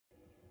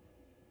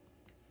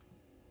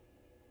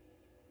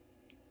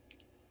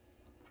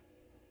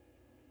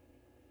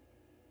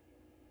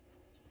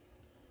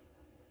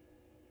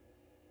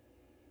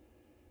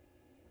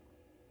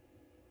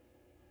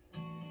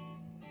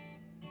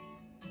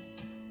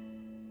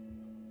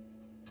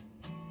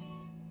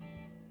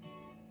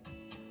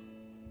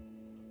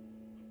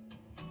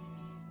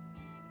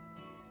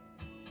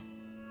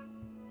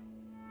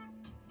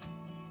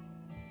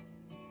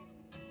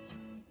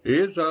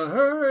It's a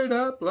hurried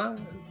up life.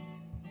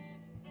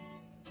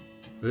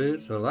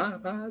 It's a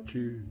life I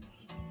choose.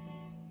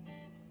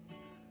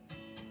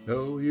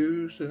 No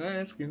use in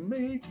asking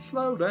me to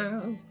slow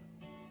down,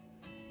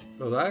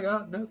 'cause I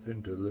got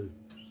nothing to lose.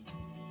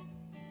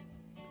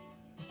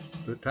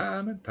 The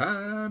time and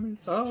time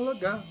is all I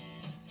got.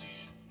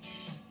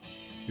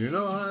 You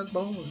know I was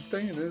born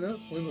standing up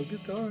with a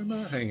guitar in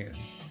my hand.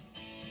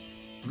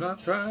 I'm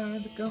not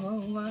trying to come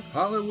on like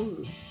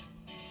Hollywood,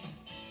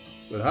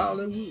 but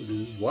Hollywood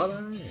is what I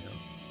am.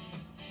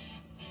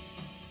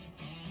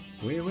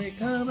 When we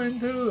come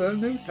into a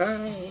new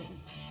town,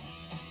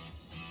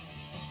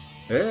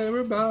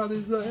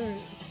 everybody's there.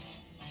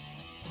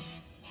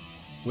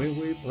 When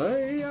we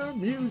play our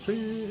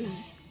music,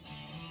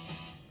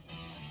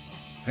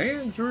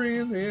 hands are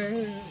in the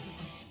air.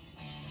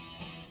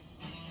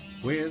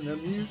 When the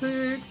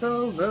music's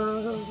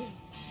over,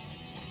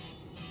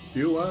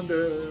 you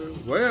wonder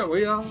where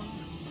we are.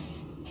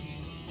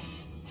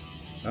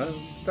 I'm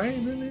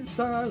standing in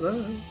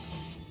silence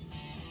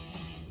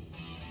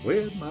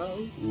with my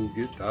old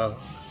guitar.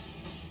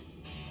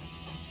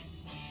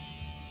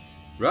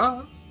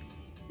 Rock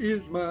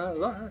is my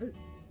life,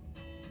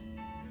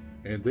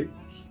 and this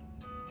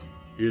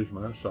is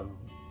my song.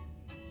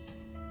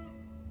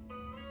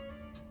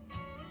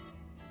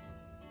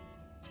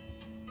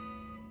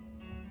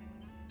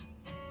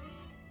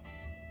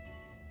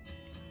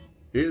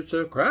 It's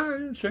a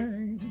crying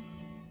shame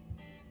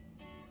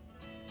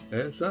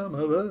that some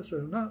of us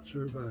have not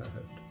survived.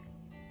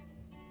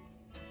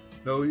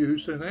 No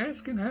use in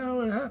asking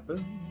how it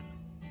happened.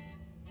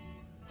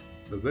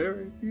 The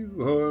very few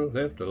are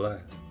left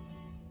alive.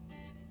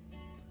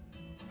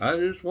 I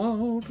just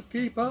want to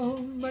keep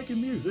on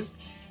making music.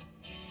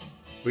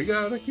 We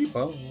gotta keep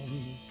on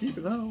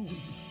keeping on.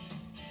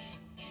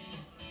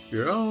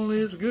 You're only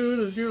as good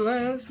as your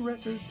last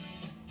record.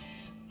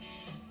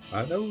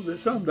 I know that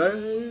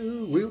someday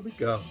we'll be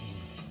gone,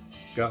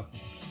 gone.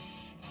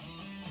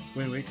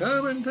 When we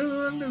come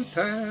into a new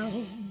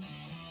town,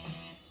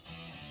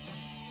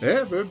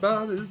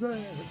 everybody's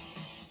there.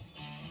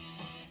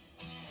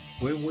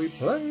 When we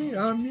play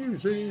our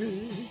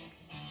music,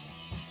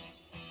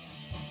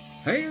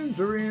 hands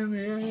are in the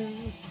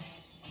air.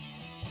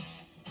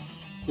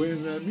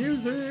 When the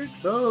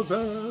music's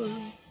over,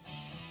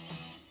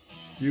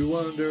 you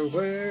wonder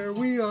where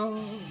we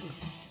are.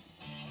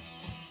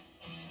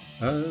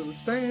 I'm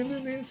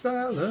standing in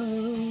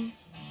silence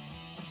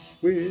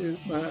with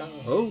my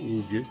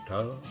old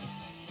guitar.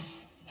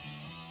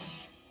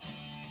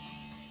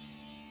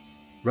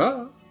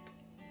 Rock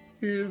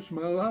is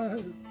my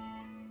life,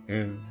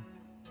 and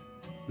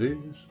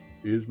this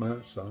is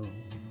my song.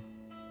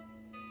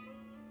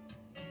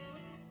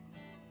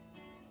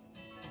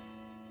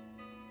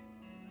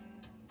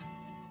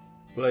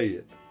 Play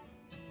it.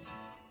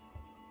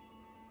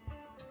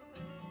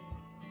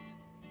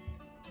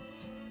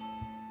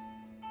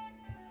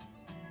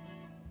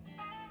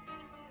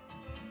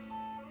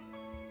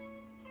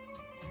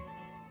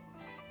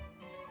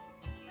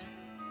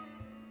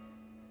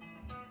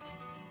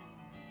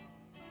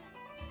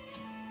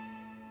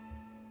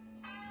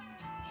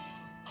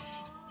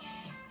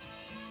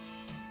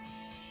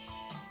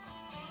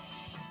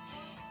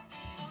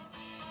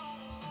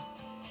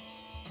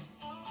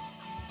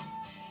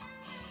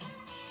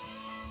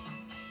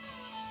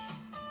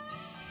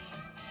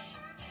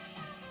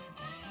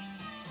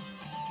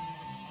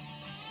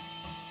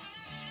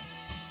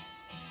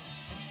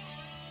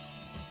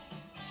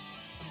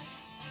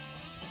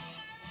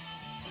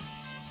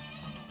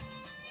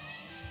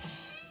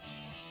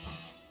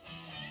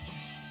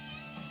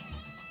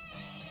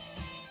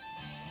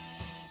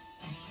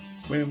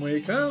 When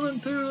we come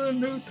into a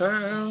new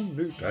town,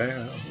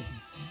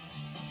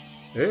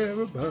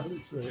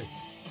 everybody's there.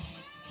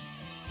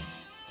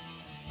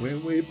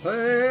 When we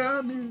play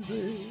our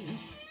music,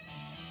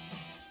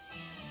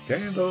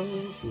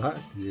 candles light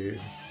the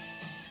air.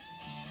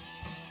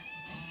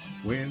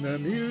 When the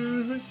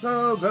music's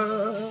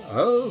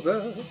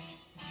over,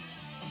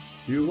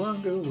 you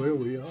wonder where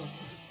we are.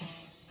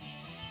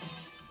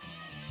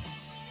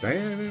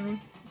 Standing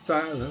in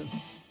silence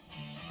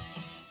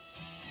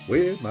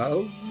with my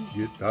old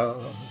guitar,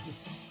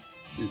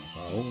 it's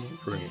my only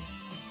friend.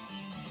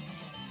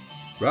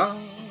 Rock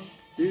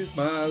is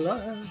my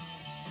life,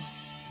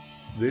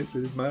 this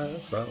is my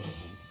song.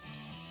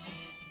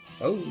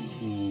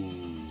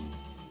 Oh.